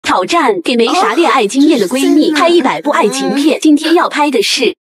挑战给没啥恋爱经验的闺蜜拍100部爱情片，今天要拍的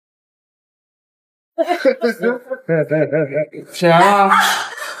是。谁啊？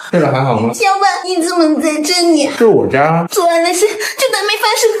睡得还好吗？小本，你怎么在这里？这是我家。昨晚的事就当没发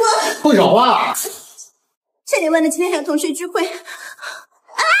生过。不饶啊！3点半的今天还有同学聚会。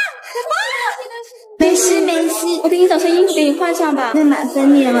没事没事，我给你找身衣服给你换上吧。那麻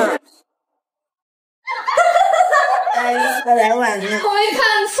烦你了。哎，我来晚了。我没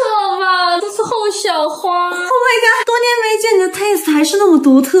看错吧？这是后小花。Oh my god， 多年没见，你的 taste 还是那么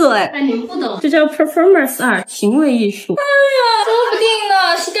独特哎。哎，你们不懂，这叫 performance art， 行为艺术。哎呀，说不定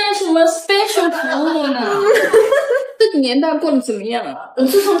呢是干什么 special 服务呢。这个年代过得怎么样啊？我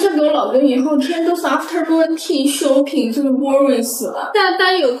自从嫁给我老公以后，天天都是 afternoon tea shopping， 这个 boring 死了。大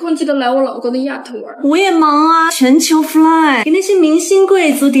家有空记得来我老公的亚特玩。我也忙啊，全球 fly， 给那些明星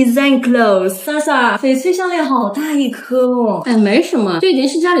贵族 design clothes。莎莎，翡翠项链好大一颗哦。哎，没什么，这已经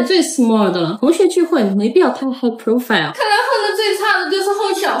是家里最 small 的了。同学聚会没必要太 high profile。看来混得最差的就是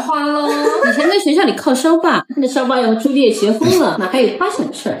后小花喽。以前在学校里靠烧爸，那烧爸要朱丽叶结婚了，哪还有他什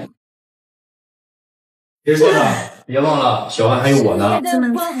么事儿？别说了，别忘了，小花还有我呢。这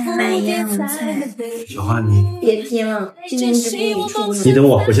么菜，买一样菜。小花，你别提了，今天只给你出。你等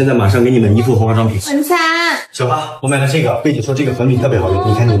我，我现在马上给你们一副化妆品。很惨。小花，我买了这个，贝姐说这个粉饼特别好用，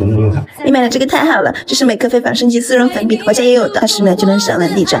你看你能不能用它？你买的这个太好了，这是美克菲仿生级丝绒粉饼，我家也有的，20秒就能上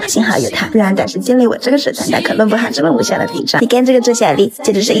完地震，幸好有它，不然短时间内我这个手残大可弄不好这么无效的地震。你看这个遮瑕力，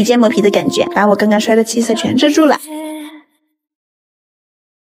简直是一揭磨皮的感觉，把我刚刚摔的气色全遮住了。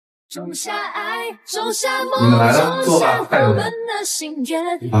你们来了，坐吧，快点。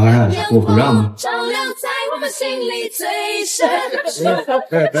马上让，我不让吗？小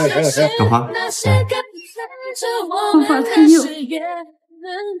花，我把他有。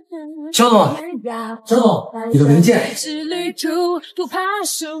肖总，肖总，你的文件。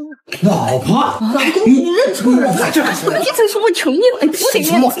老婆，你认错人了，这可是。你才说我求你了，你不给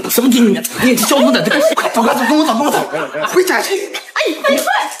面子。什么给你面子？你肖总在这，快走，快走，跟我走，跟我走，回家去。哎，翡翠，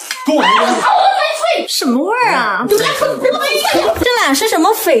跟我来。翡翠什么味儿啊？这哪是什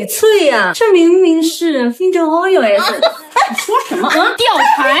么翡翠呀？这明明是 Finger Oil。哎，你说什么啊？吊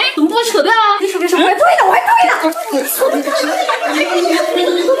牌？怎么不扯掉啊？别说，我还对呢，我还对呢。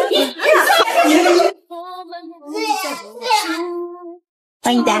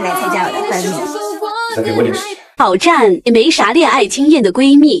欢迎大家来参加我的婚礼。再给我点。挑战也没啥恋爱经验的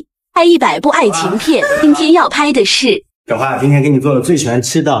闺蜜拍100部爱情片，今天要拍的是。小花，今天给你做了最喜欢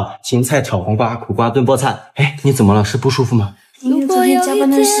吃的芹菜炒黄瓜、苦瓜炖菠菜。哎，你怎么了？是不舒服吗？因为昨天加班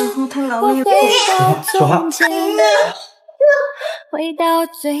的时候太劳累了。小花，回到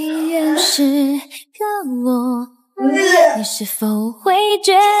最原始的我，你是否会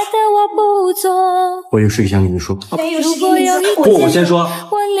觉得我不错？我有事想跟你说。如果有一天不，我先说。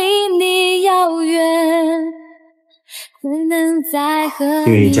我离你遥远，只能再和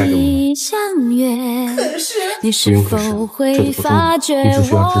你相约。你是否会发觉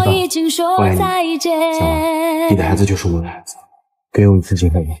我已经说再见？你的孩子就是我的孩子，给我一次机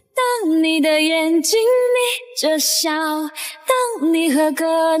会吧。当你的眼睛眯着笑，当你喝可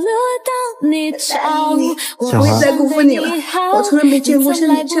乐，当你吵，我不会再辜负你了。我从来没见过像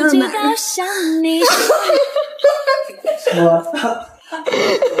你这样的男人。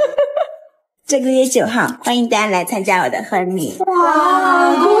这个月9号，欢迎大家来参加我的婚礼。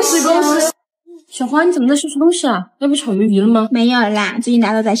哇，恭喜恭喜！小花，你怎么在收拾东西啊？要被炒鱿鱼了吗？没有啦，最近大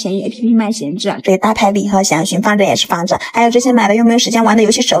家都在闲鱼 APP 卖闲置，这些大牌礼盒、香薰放着也是放着，还有之前买的又没有时间玩的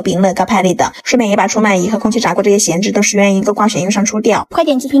游戏手柄、乐高拍立得，顺便也把除螨仪和空气炸锅这些闲置都是愿意搁逛闲鱼上出掉。快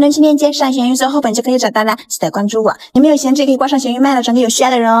点击评论区链接，上闲鱼最后本就可以找到啦，记得关注我。你们有闲置也可以挂上闲鱼卖了，转给有需要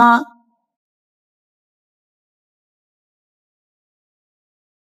的人哦。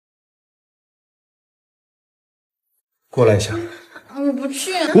过来一下。我不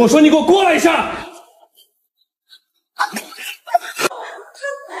去。我说你给我过来一下！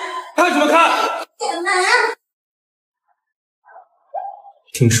看什么看？干嘛？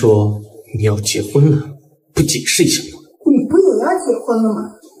听说你要结婚了，不解释一下吗？你不也要结婚了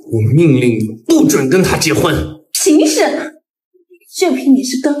吗？我命令你不准跟他结婚。凭什么？就凭你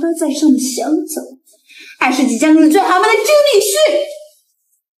是高高在上的小总，还是即将入赘豪门的经理婿？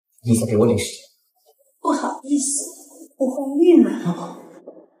你再给我点时间。不好意思，我怀孕了。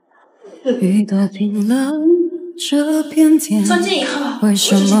雨都停了，这片天从今以后，为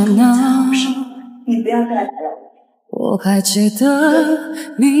什么呢？你不要再来了。我还记得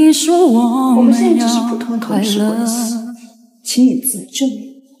你说我们现在只是普通同事关系，请你自重。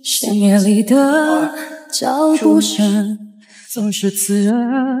深夜里的脚步声，总是刺耳，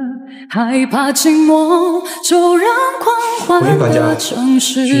害怕寂寞，就让狂欢的城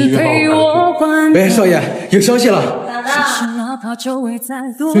市陪我欢。喂，少爷，有消息了。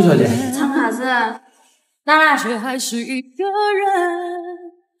崔小姐，唱啥子？拿来。后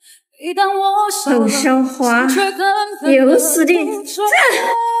小花，又是你。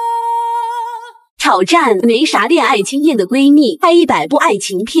挑战没啥恋爱经验的闺蜜，拍100部爱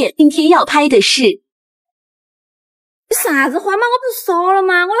情片。今天要拍的是。你啥子话嘛？我不是说了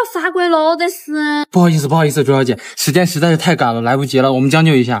吗？我要发过了的是。不好意思，朱小姐，时间实在是太赶了，来不及了，我们将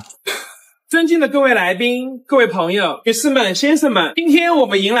就一下。尊敬的各位来宾、各位朋友、女士们、先生们，今天我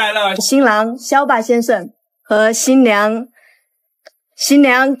们迎来了新郎小霸先生和新娘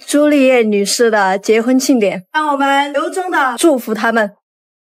朱丽叶女士的结婚庆典，让我们由衷的祝福他们。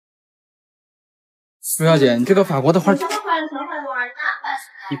朱小姐，你这个法国的花，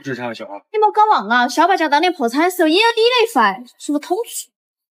你不是唱小花？你莫搞忘了，小霸家当年破产的时候也有你那份，是个统治。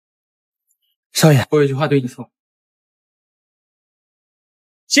少爷，我有句话对你说。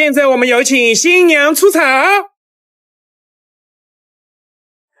现在我们有请新娘出场。他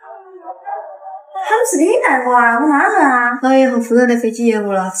们是你带我啊，我哪人啊？老爷和夫人的飞机业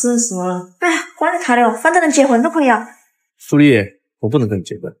务了，只能是我了。哎呀，管他的了，反正能结婚都可以啊。苏丽，我不能跟你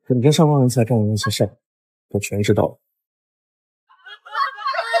结婚，你跟上方人才干的那些事，我全知道了。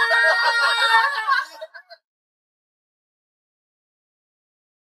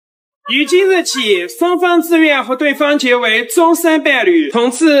于今日起，双方自愿和对方结为终身伴侣，从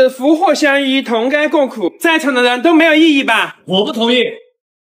此福祸相依，同甘共苦。在场的人都没有异议吧？我不同意。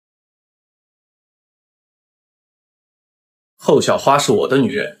后小花是我的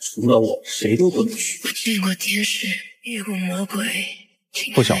女人，除了我，谁都不能娶。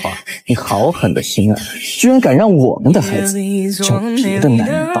后小花，你好狠的心啊！居然敢让我们的孩子叫别的男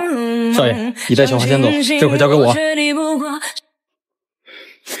人爸。少爷，你带小花先走，这会交给我。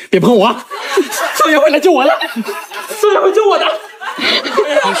别碰我！少爷会来救我的，少爷会救我的。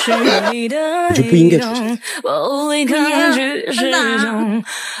我就不应该出现。不要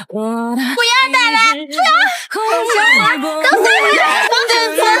打了，不要！刚才放的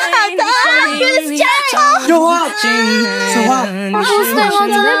很好的，就是加油！小花，小花，不是我，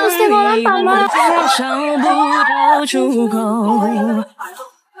真的不是我的爸妈。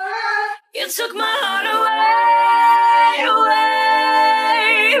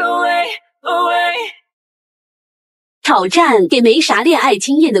挑战给没啥恋爱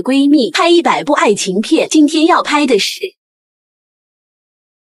经验的闺蜜，拍100部爱情片。今天要拍的是。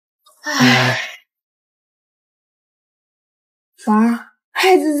芳儿，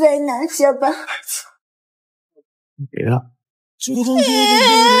孩子在哪？小宝。别了。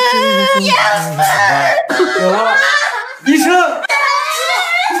有了，医生。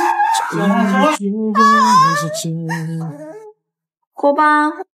哥吧，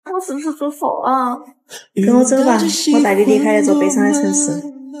我是不是做错了？跟我走吧，我带你离开那座悲伤的城市。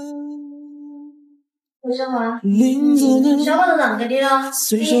小花，小花都让给你了，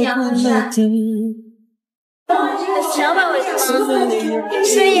你一定要好起来。小宝为什么？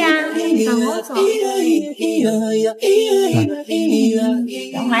谁呀？让我做。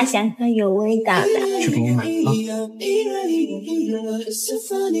让花香很有味道的。去给你买啊。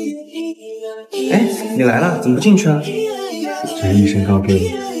哎，你来了，怎么不进去啊？这是医生刚给我，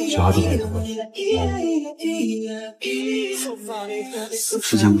小花就来了。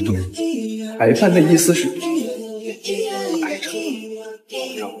时间不多，白饭的意思是爱着。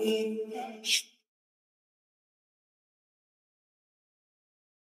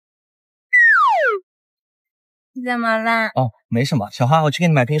你怎么了？哦，没什么，小花，我去给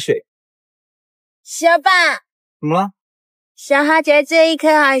你买瓶水。小宝，怎么了？小花觉得这一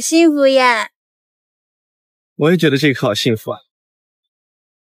刻好幸福呀。我也觉得这一刻好幸福啊。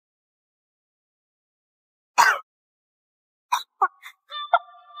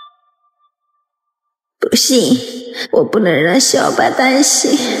不行，我不能让小宝担心。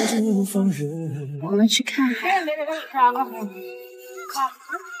我们去看海。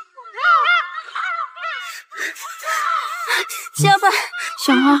小宝，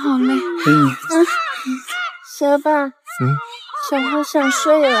小花好累。小宝，小花想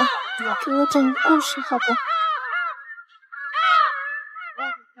睡了，给我讲个故事好不好？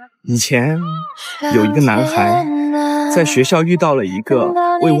以前有一个男孩在学校遇到了一个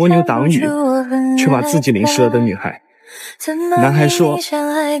为蜗牛挡雨却把自己淋湿了的女孩。男孩说，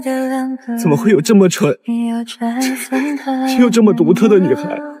怎么会有这么蠢又这么独特的女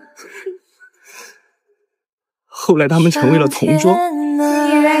孩？后来他们成为了同桌，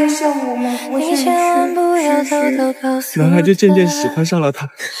男孩就渐渐喜欢上了她。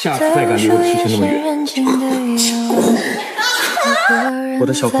下次再敢离我的视线那么远。我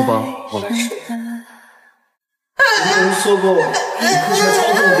的小哭包，我来收。没有人说过你哭起来超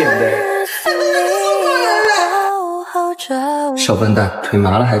重点的。小笨蛋，腿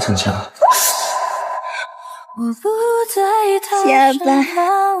麻了还逞强。小宝，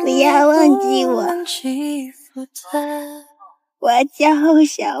不要忘记我。我叫后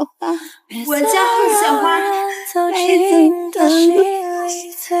小花，我叫后小花，来自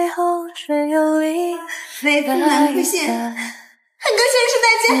南浦县，很高兴认识大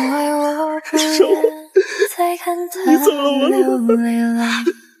家。你怎么了？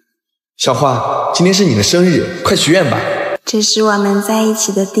小花，今天是你的生日，快许愿吧。这是我们在一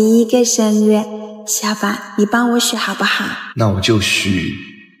起的第一个生日，小宝，你帮我许好不好？那我就许，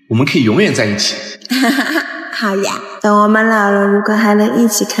我们可以永远在一起。好呀，等我们老了，如果还能一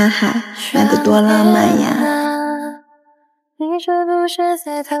起看海，那得多浪漫呀！你是不是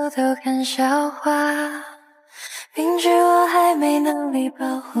在偷偷看笑话？明知我还没能力保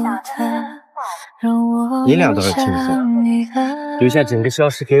护它，让我你俩倒是轻松，留下整个消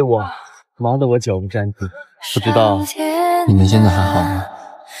失给我，忙得我脚不沾地。不知道你们现在还好吗？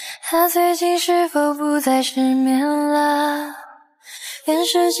他最近是否不再失眠了？愿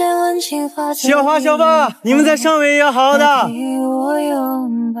世间温情化作小花、小爸，你们在上面也要好好的。我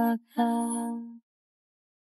拥抱他。